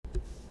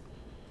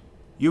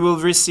You will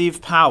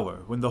receive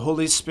power when the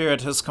Holy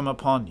Spirit has come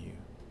upon you,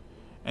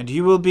 and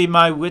you will be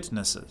my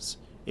witnesses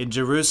in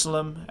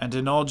Jerusalem and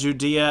in all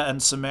Judea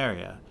and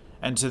Samaria,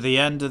 and to the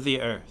end of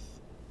the earth.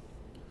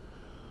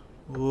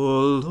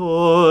 O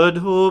Lord,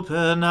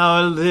 open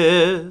our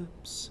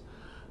lips,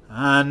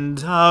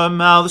 and our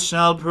mouth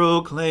shall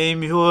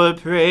proclaim your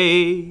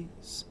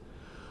praise.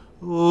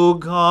 O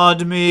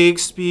God, make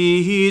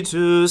speed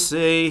to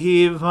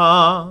save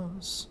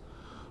us.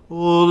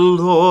 O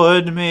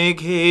Lord, make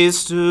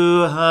haste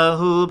to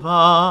help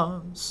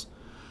us.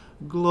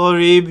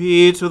 Glory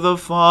be to the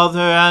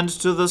Father, and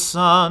to the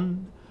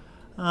Son,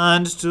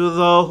 and to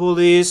the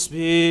Holy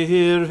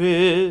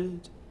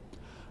Spirit,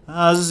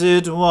 as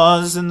it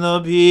was in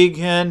the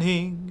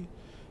beginning,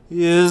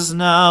 is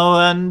now,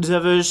 and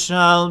ever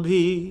shall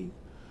be,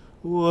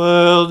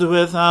 world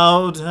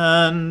without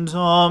end.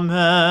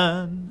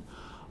 Amen.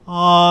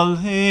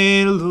 Alleluia.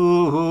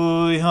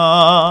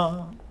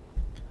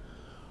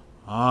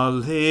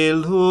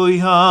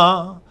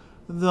 Alleluia.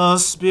 The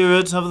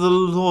Spirit of the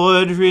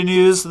Lord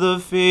renews the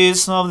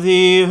face of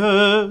the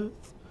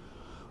earth.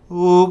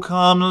 O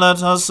come,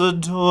 let us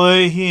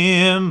adore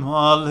him.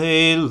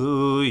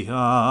 Alleluia.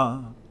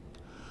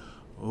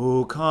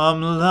 O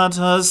come, let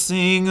us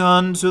sing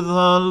unto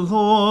the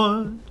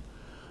Lord.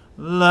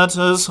 Let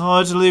us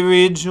heartily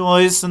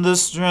rejoice in the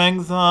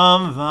strength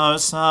of our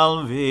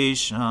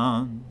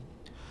salvation.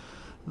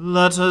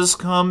 Let us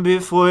come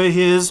before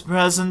his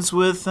presence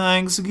with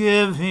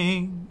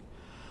thanksgiving,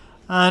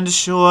 and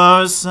show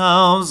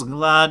ourselves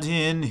glad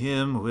in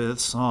him with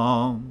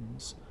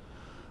psalms.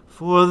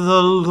 For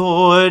the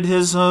Lord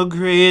is a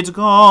great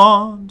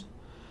God,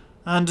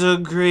 and a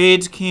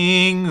great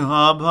King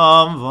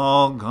above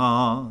all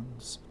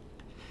gods.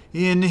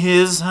 In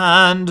his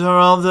hand are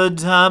all the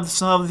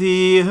depths of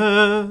the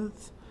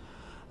earth,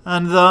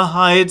 and the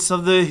heights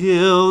of the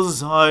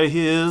hills are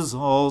his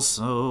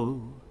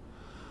also.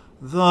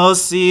 The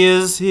sea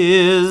is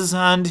his,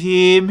 and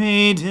he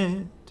made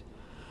it,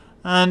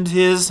 and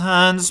his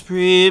hands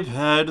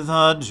prepared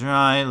the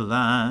dry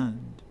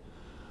land.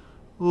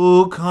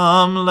 O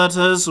come, let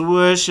us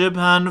worship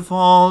and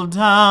fall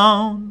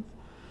down,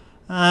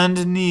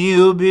 and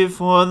kneel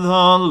before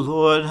the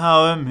Lord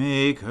our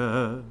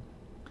Maker.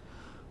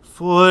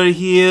 For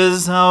he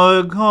is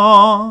our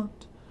God,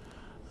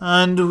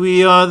 and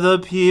we are the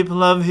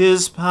people of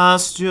his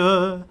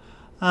pasture,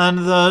 and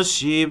the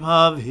sheep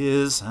of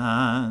his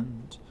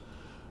hand.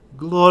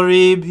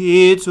 Glory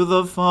be to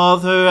the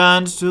Father,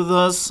 and to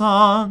the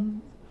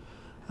Son,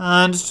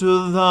 and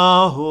to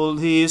the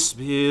Holy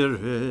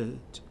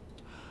Spirit,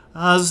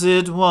 as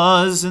it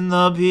was in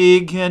the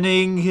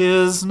beginning,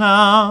 is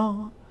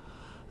now,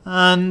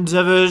 and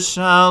ever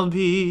shall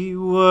be,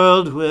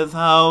 world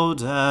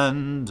without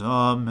end.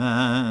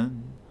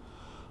 Amen.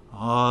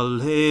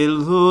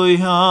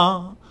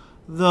 Alleluia.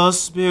 The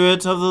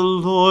Spirit of the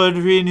Lord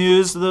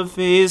renews the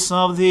face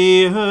of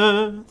the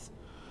earth.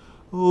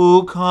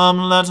 O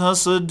come, let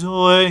us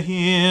adore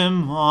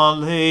him.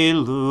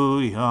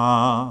 Alleluia.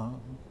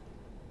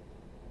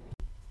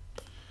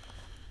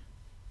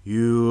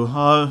 You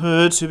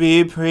are to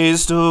be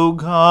praised, O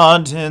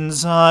God, in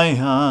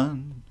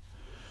Zion.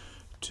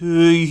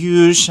 To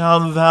you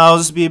shall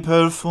vows be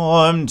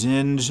performed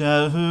in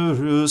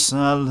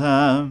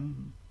Jerusalem.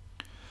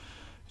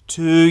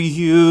 To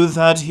you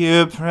that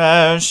hear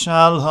prayer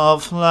shall all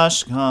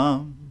flesh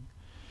come,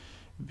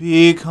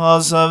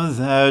 because of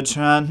their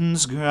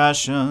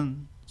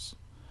transgressions.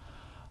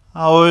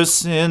 Our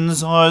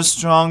sins are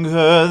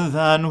stronger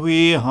than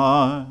we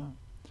are,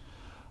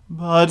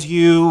 but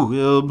you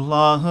will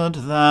blot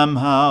them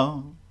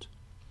out.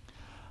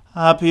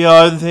 Happy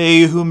are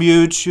they whom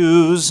you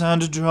choose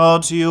and draw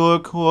to your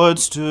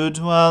courts to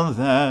dwell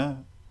there.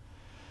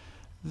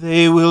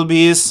 They will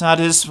be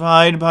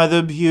satisfied by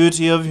the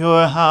beauty of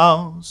your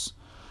house,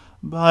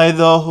 by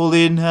the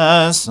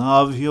holiness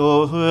of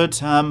your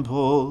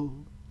temple.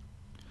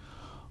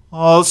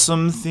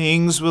 Awesome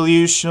things will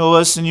you show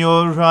us in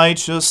your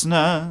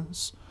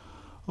righteousness,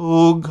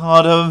 O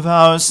God of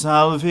our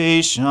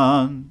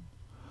salvation.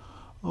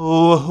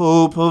 O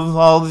hope of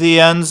all the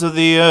ends of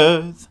the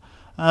earth,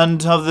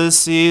 and of the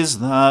seas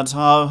that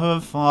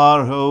are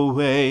far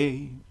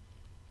away.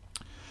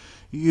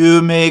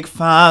 You make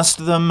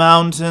fast the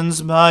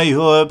mountains by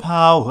your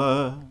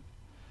power.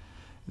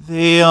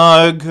 They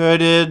are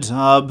girded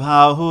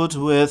about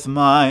with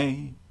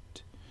might.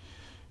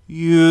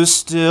 You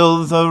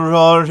still the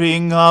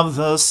roaring of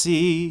the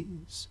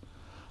seas,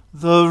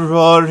 the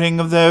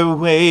roaring of their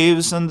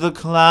waves, and the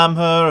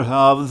clamor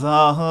of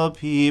the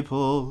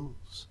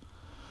peoples.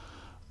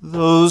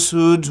 Those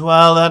who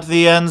dwell at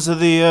the ends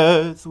of the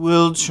earth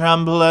will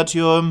tremble at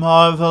your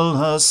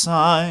marvelous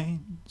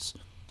signs.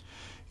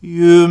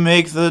 You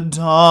make the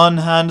dawn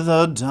and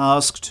the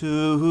dusk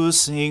to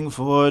sing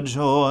for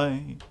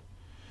joy.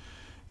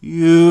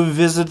 You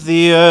visit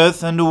the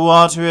earth and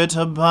water it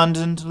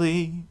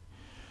abundantly.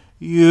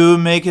 You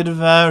make it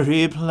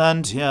very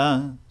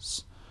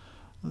plenteous.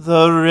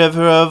 The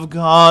river of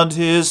God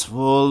is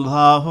full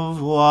of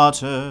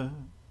water.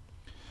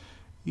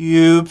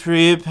 You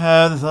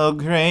prepare the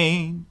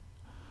grain,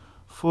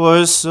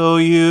 for so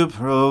you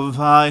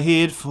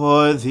provide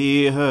for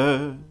the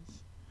earth.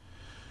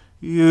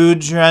 You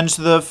drench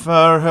the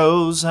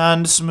furrows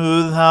and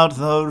smooth out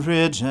the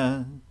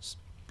ridges.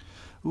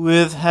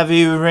 With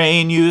heavy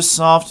rain you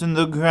soften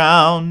the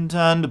ground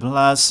and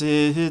bless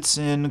its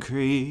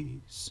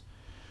increase.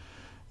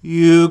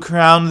 You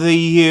crown the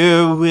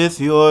year with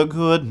your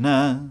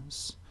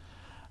goodness,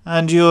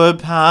 and your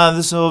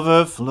paths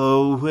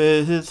overflow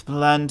with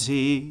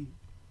plenty.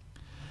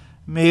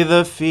 May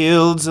the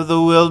fields of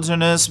the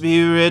wilderness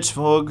be rich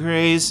for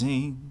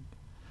grazing,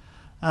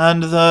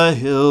 and the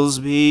hills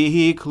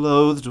be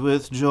clothed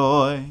with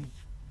joy.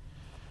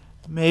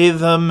 May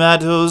the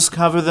meadows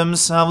cover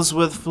themselves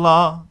with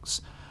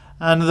flocks,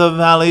 and the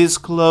valleys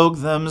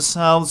clothe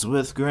themselves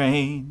with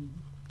grain.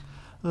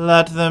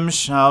 Let them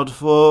shout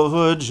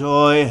for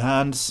joy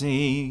and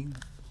sing.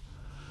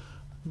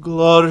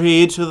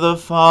 Glory to the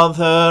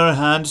Father,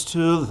 and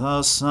to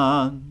the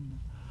Son,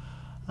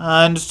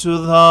 and to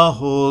the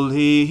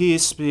Holy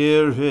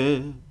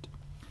Spirit,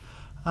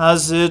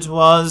 as it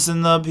was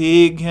in the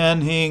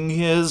beginning,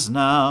 is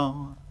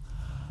now,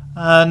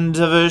 and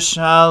ever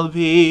shall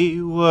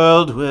be,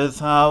 world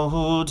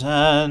without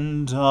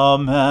end.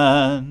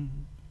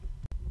 Amen.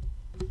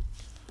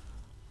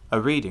 A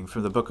reading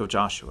from the book of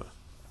Joshua.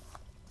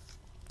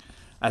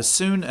 As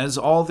soon as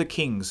all the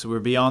kings who were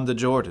beyond the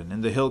Jordan,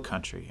 in the hill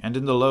country, and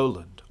in the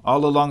lowland,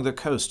 all along the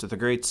coast of the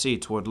great sea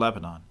toward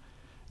Lebanon,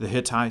 the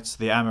Hittites,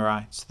 the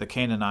Amorites, the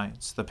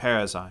Canaanites, the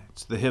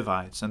Perizzites, the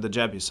Hivites, and the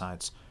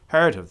Jebusites,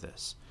 heard of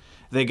this,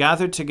 they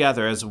gathered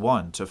together as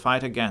one to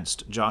fight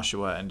against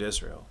Joshua and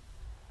Israel.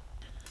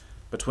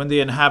 But when the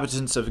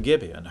inhabitants of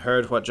Gibeon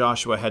heard what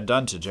Joshua had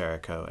done to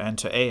Jericho and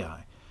to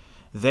Ai,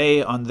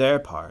 they, on their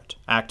part,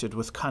 acted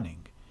with cunning,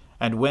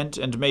 and went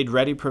and made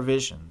ready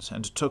provisions,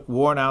 and took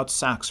worn-out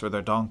sacks for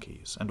their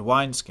donkeys, and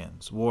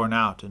wineskins, worn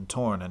out and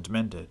torn and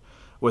mended,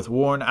 with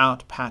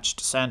worn-out patched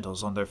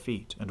sandals on their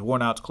feet, and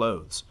worn-out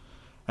clothes,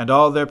 and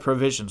all their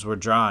provisions were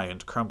dry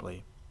and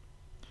crumbly.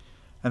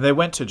 And they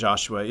went to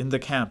Joshua in the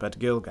camp at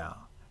Gilgal,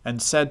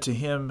 and said to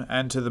him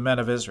and to the men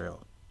of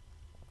Israel,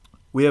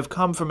 We have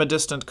come from a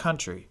distant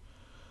country.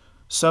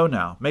 So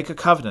now, make a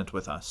covenant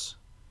with us.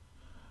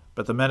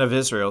 But the men of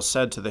Israel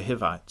said to the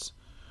Hivites,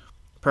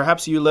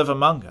 Perhaps you live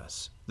among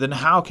us. Then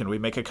how can we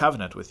make a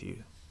covenant with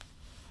you?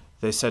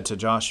 They said to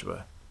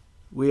Joshua,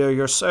 We are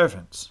your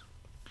servants.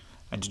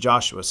 And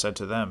Joshua said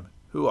to them,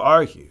 Who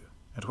are you,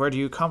 and where do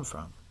you come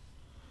from?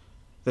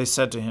 They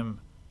said to him,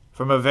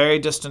 From a very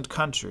distant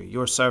country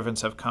your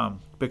servants have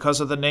come,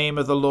 because of the name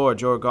of the Lord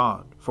your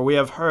God. For we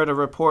have heard a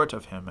report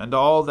of him, and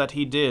all that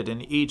he did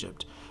in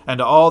Egypt,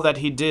 and all that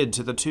he did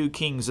to the 2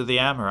 kings of the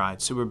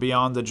Amorites who were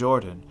beyond the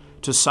Jordan,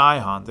 to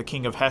Sihon the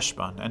king of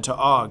Heshbon, and to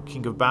Og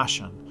king of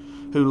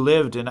Bashan, who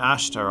lived in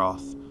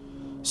Ashtaroth.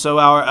 So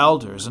our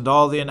elders and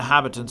all the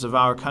inhabitants of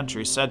our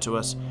country said to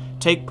us,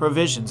 Take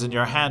provisions in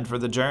your hand for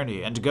the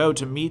journey, and go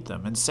to meet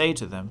them, and say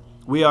to them,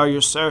 We are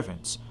your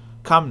servants.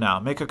 Come now,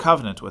 make a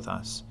covenant with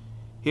us.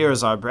 Here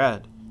is our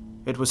bread.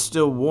 It was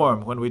still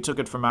warm when we took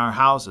it from our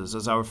houses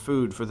as our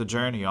food for the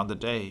journey on the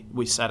day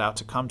we set out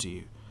to come to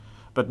you.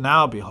 But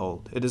now,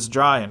 behold, it is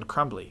dry and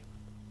crumbly.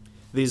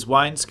 These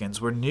wineskins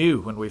were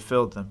new when we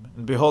filled them,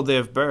 and behold, they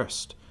have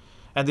burst.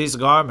 And these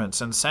garments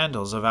and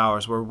sandals of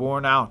ours were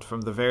worn out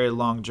from the very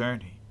long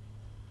journey.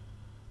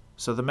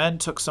 So the men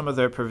took some of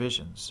their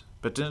provisions,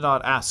 but did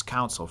not ask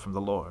counsel from the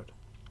Lord.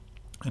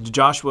 And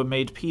Joshua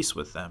made peace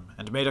with them,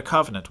 and made a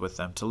covenant with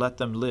them to let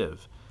them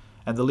live,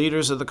 and the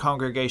leaders of the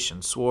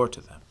congregation swore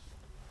to them.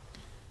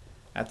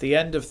 At the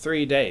end of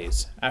 3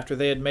 days, after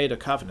they had made a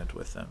covenant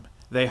with them,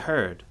 they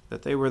heard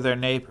that they were their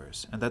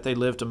neighbors, and that they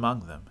lived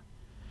among them.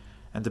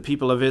 And the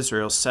people of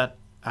Israel set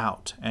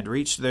out, and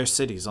reached their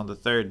cities on the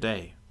 3rd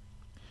day.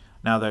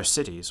 Now their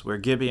cities were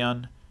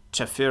Gibeon,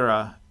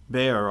 Chephirah,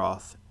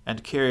 Beeroth,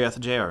 and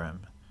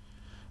Kiriath-Jearim.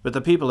 But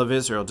the people of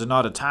Israel did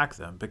not attack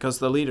them, because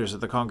the leaders of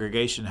the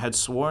congregation had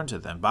sworn to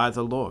them by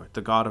the Lord,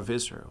 the God of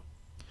Israel.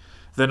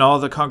 Then all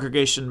the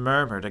congregation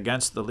murmured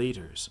against the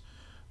leaders.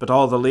 But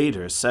all the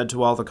leaders said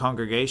to all the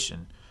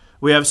congregation,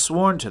 We have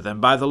sworn to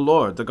them by the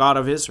Lord, the God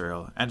of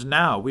Israel, and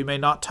now we may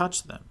not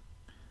touch them.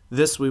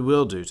 This we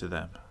will do to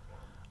them.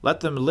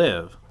 Let them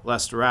live,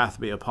 lest wrath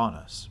be upon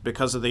us,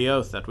 because of the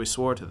oath that we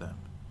swore to them.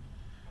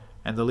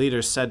 And the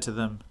leaders said to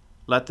them,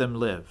 Let them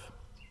live.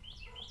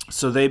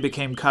 So they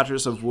became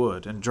cutters of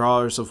wood and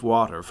drawers of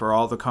water for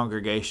all the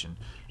congregation,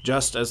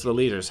 just as the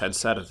leaders had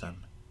said of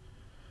them.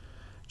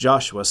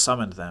 Joshua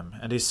summoned them,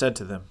 and he said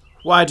to them,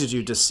 Why did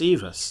you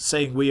deceive us,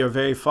 saying we are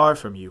very far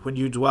from you, when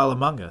you dwell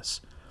among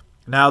us?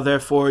 Now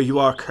therefore you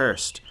are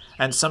cursed,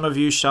 and some of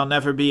you shall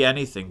never be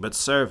anything but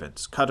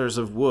servants, cutters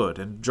of wood,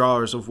 and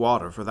drawers of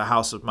water for the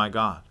house of my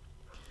God.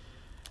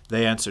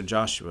 They answered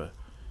Joshua,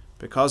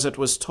 Because it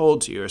was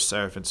told to your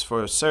servants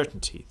for a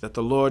certainty that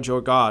the Lord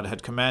your God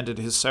had commanded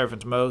his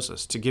servant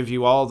Moses to give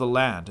you all the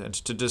land, and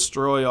to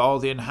destroy all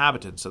the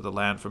inhabitants of the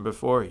land from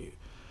before you.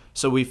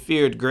 So we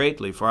feared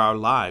greatly for our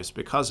lives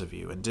because of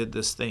you, and did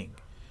this thing.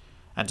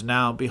 And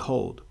now,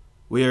 behold,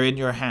 we are in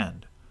your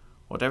hand.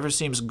 Whatever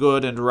seems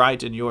good and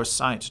right in your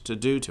sight to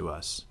do to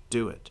us,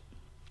 do it."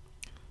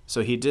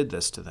 So he did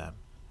this to them,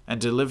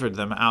 and delivered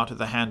them out of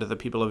the hand of the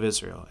people of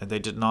Israel, and they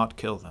did not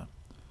kill them.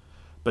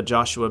 But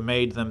Joshua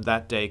made them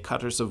that day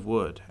cutters of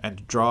wood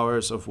and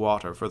drawers of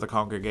water for the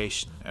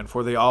congregation and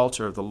for the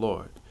altar of the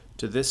Lord,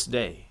 to this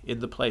day in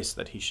the place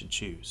that he should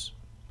choose.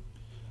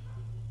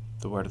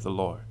 The word of the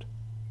Lord.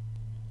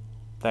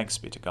 Thanks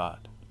be to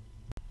God.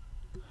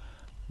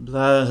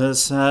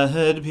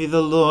 Blessed be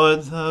the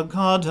Lord, the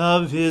God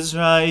of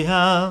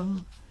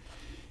Israel.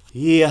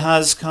 He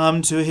has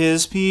come to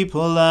his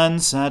people and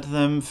set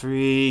them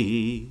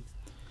free.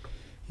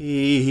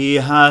 He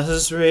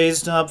has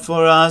raised up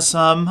for us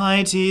a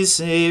mighty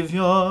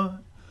Saviour,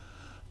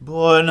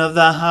 born of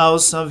the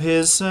house of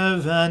his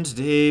servant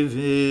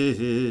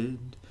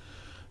David.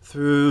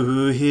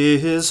 Through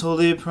his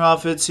holy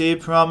prophets he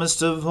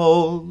promised of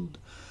old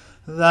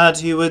that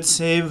he would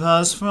save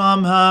us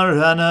from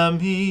our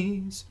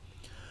enemies,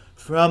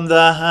 from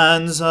the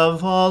hands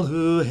of all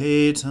who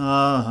hate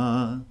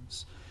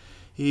us.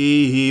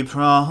 He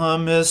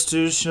promised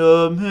to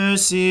show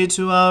mercy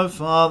to our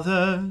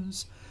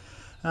fathers,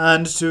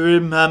 and to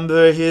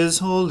remember his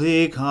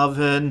holy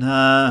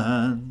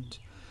covenant.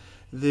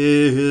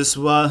 This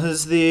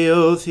was the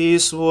oath he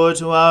swore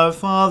to our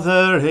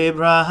father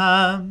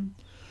Abraham,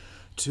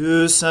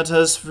 to set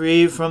us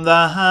free from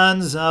the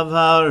hands of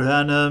our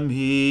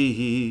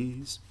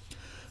enemies,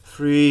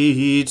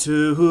 free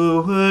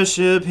to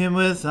worship him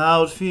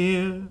without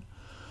fear,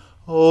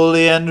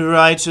 holy and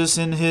righteous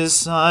in his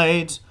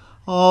sight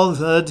all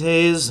the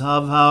days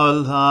of our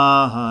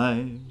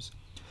lives.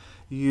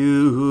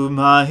 You,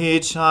 my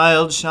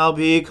child, shall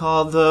be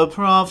called the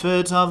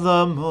prophet of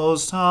the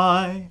Most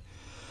High,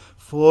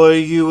 for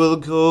you will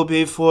go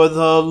before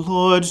the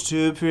Lord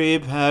to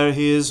prepare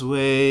his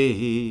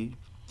way,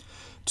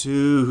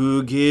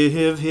 to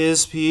give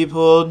his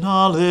people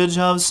knowledge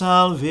of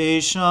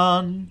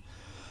salvation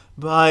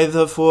by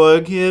the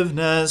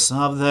forgiveness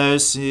of their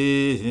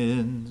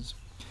sins,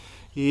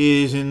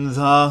 in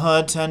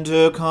the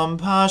tender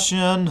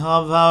compassion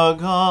of our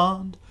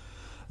God.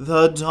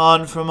 The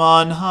dawn from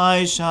on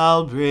high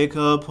shall break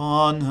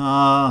upon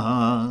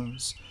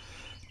us,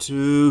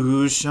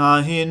 to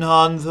shine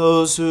on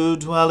those who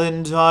dwell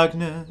in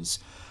darkness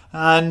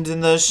and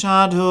in the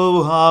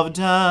shadow of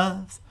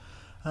death,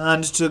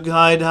 and to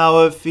guide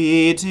our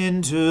feet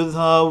into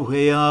the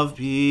way of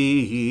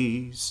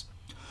peace.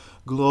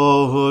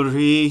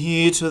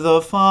 Glory to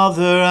the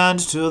Father, and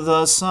to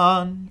the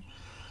Son,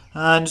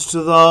 and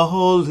to the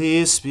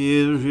Holy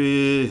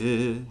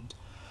Spirit,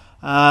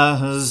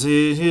 as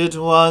it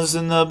was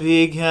in the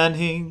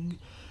beginning,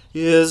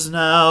 is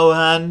now,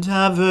 and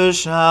ever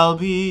shall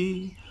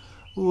be,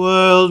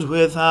 world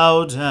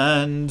without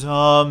end.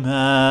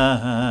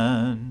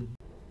 Amen.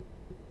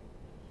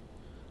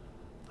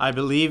 I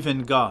believe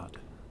in God,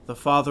 the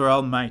Father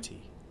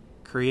Almighty,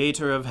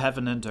 creator of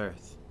heaven and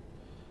earth.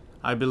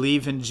 I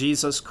believe in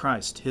Jesus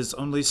Christ, his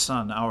only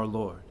Son, our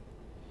Lord.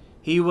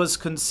 He was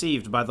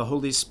conceived by the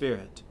Holy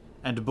Spirit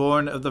and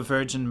born of the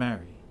Virgin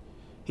Mary.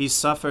 He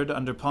suffered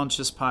under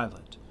Pontius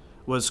Pilate,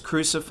 was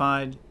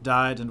crucified,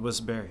 died, and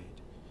was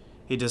buried.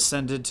 He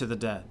descended to the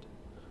dead.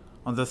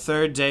 On the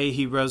third day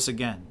he rose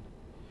again.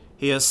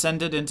 He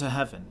ascended into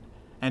heaven,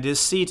 and is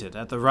seated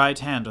at the right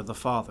hand of the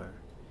Father.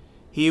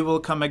 He will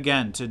come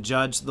again to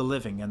judge the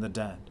living and the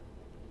dead.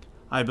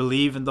 I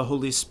believe in the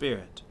Holy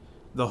Spirit,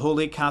 the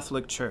Holy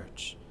Catholic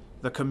Church,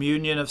 the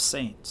communion of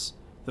saints,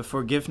 the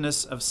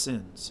forgiveness of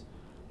sins,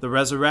 the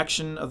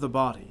resurrection of the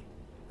body,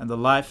 and the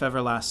life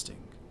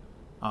everlasting.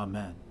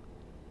 Amen.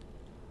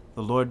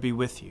 The Lord be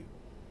with you.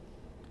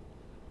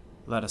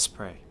 Let us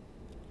pray.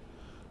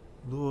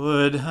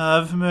 Lord,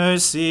 have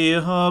mercy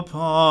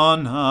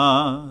upon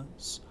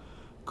us.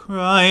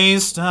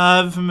 Christ,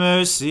 have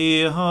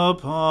mercy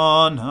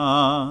upon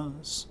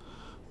us.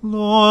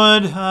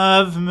 Lord,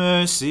 have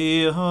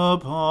mercy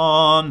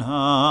upon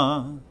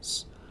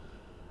us.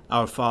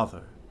 Our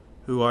Father,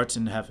 who art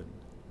in heaven,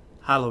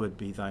 hallowed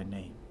be thy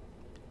name.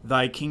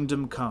 Thy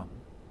kingdom come,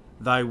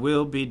 thy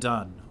will be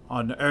done,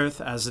 on earth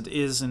as it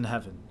is in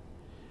heaven.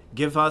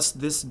 Give us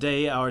this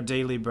day our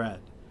daily bread,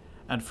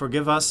 and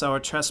forgive us our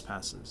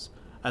trespasses,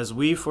 as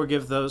we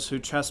forgive those who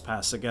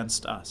trespass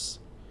against us.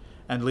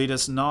 And lead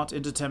us not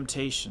into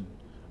temptation,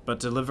 but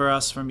deliver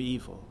us from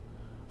evil.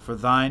 For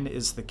thine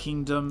is the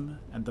kingdom,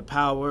 and the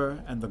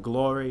power, and the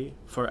glory,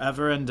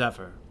 forever and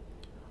ever.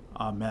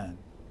 Amen.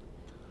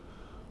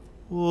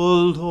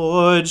 O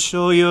Lord,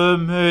 show your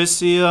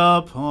mercy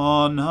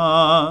upon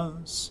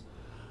us,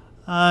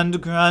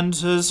 and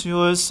grant us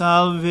your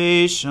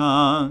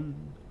salvation.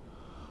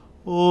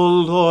 O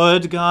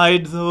Lord,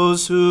 guide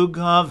those who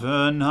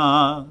govern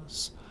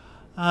us,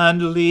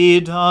 and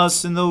lead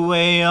us in the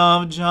way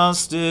of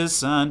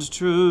justice and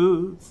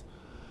truth.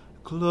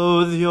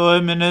 Clothe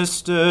your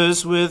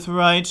ministers with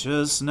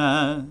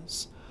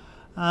righteousness,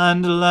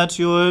 and let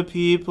your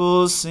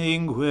people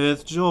sing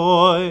with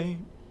joy.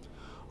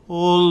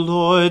 O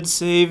Lord,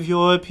 save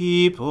your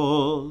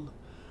people,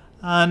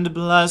 and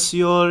bless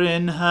your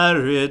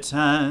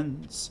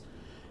inheritance.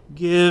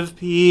 Give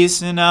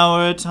peace in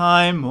our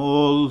time,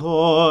 O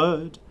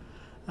Lord,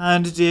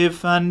 and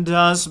defend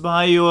us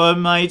by your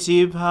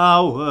mighty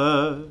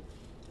power.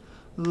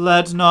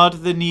 Let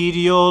not the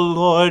needy, O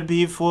Lord,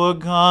 be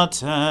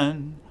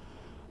forgotten,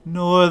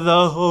 nor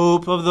the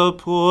hope of the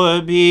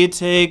poor be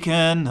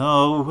taken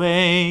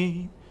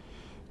away.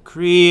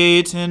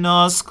 Create in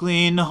us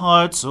clean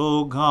hearts,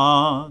 O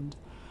God,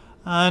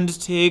 and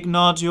take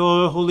not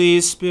your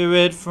Holy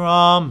Spirit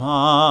from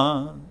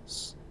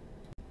us.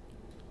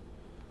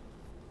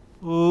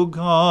 O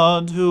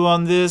God, who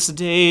on this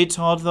day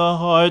taught the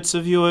hearts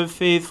of your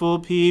faithful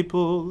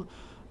people,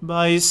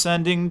 by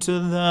sending to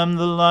them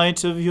the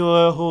light of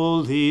your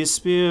Holy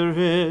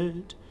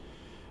Spirit,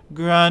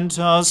 grant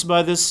us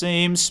by the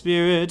same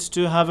Spirit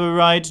to have a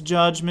right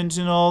judgment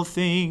in all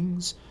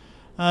things,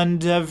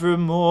 and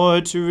evermore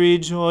to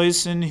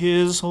rejoice in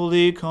his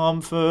holy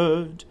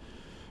comfort.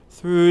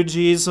 Through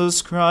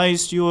Jesus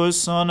Christ, your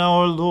Son,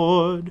 our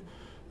Lord,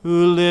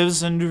 who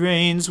lives and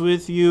reigns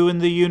with you in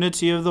the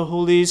unity of the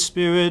Holy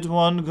Spirit,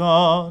 one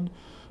God,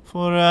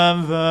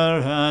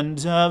 forever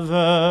and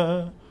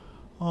ever.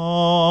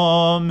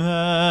 Amen.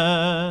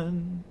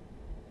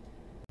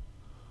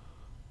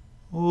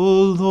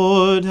 O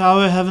Lord,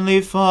 our heavenly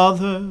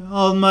Father,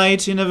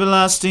 almighty and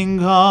everlasting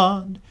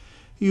God,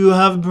 you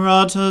have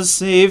brought us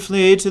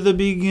safely to the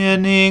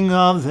beginning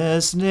of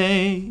this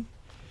day.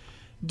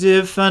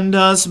 Defend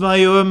us by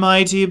your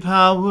mighty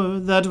power,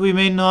 that we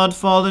may not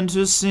fall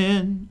into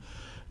sin,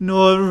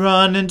 nor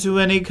run into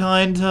any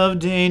kind of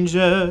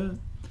danger,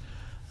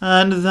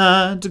 and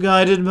that,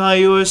 guided by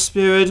your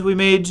Spirit, we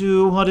may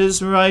do what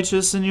is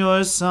righteous in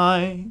your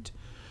sight.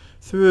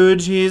 Through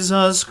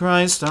Jesus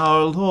Christ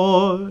our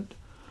Lord.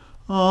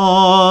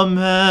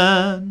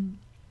 Amen.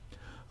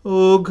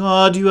 O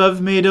God, you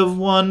have made of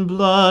one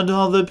blood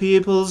all the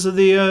peoples of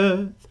the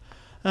earth,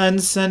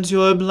 and sent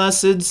your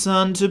blessed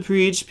Son to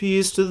preach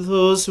peace to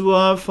those who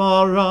are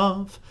far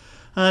off,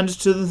 and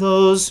to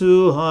those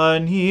who are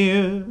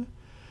near.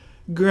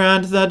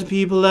 Grant that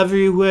people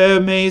everywhere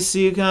may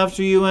seek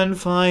after you and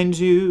find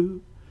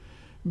you.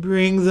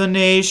 Bring the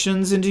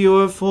nations into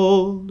your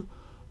fold.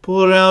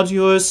 Pour out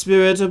your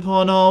Spirit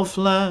upon all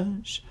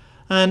flesh,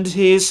 and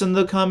hasten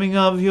the coming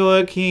of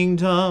your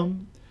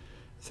kingdom.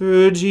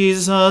 Through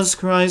Jesus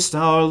Christ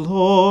our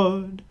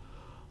Lord.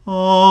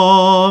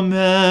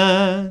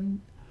 Amen.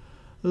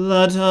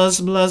 Let us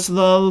bless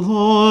the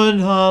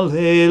Lord.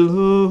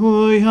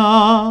 Alleluia.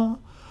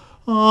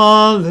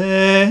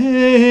 Alleluia.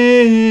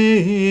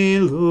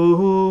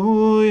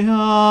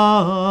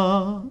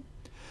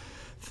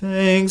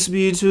 Thanks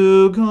be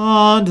to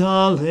God.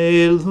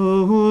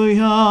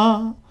 Alleluia.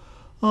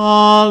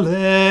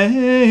 Alleluia.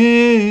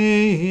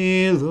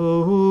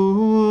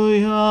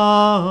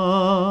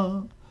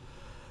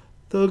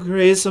 The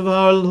grace of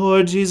our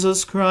Lord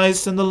Jesus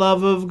Christ, and the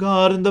love of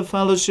God, and the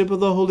fellowship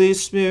of the Holy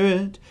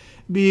Spirit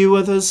be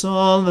with us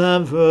all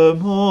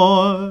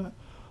evermore.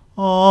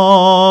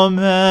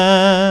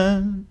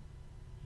 Amen.